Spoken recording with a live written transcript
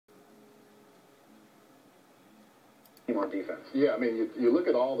on defense. Yeah, I mean, you look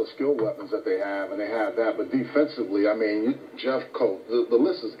at all the skill weapons that they have, and they have that, but defensively, I mean, Jeff Coat, the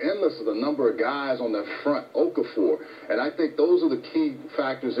list is endless of the number of guys on their front, Okafor, and I think those are the key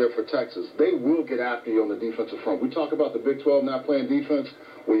factors there for Texas. They will get after you on the defensive front. We talk about the Big 12 not playing defense.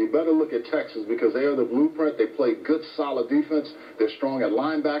 Well, you better look at Texas because they are the blueprint. They play good, solid defense. They're strong at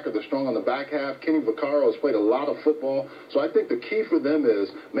linebacker. They're strong on the back half. Kenny Vaccaro has played a lot of football. So I think the key for them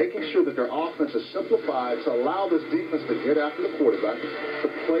is making sure that their offense is simplified to allow this defense to get after the quarterback, to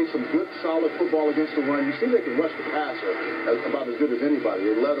play some good, solid football against the run. You see they can rush the passer about as good as anybody.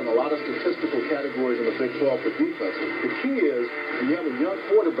 They led in a lot of statistical categories in the Big 12 for defense. The key is when you have a young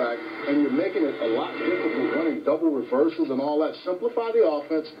quarterback and you're making it a lot difficult running double reversals and all that, simplify the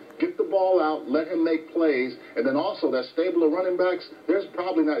offense. Get the ball out, let him make plays, and then also that stable of running backs, there's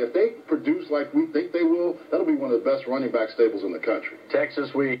probably not, if they produce like we think they will, that'll be one of the best running back stables in the country.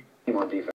 Texas, on defense.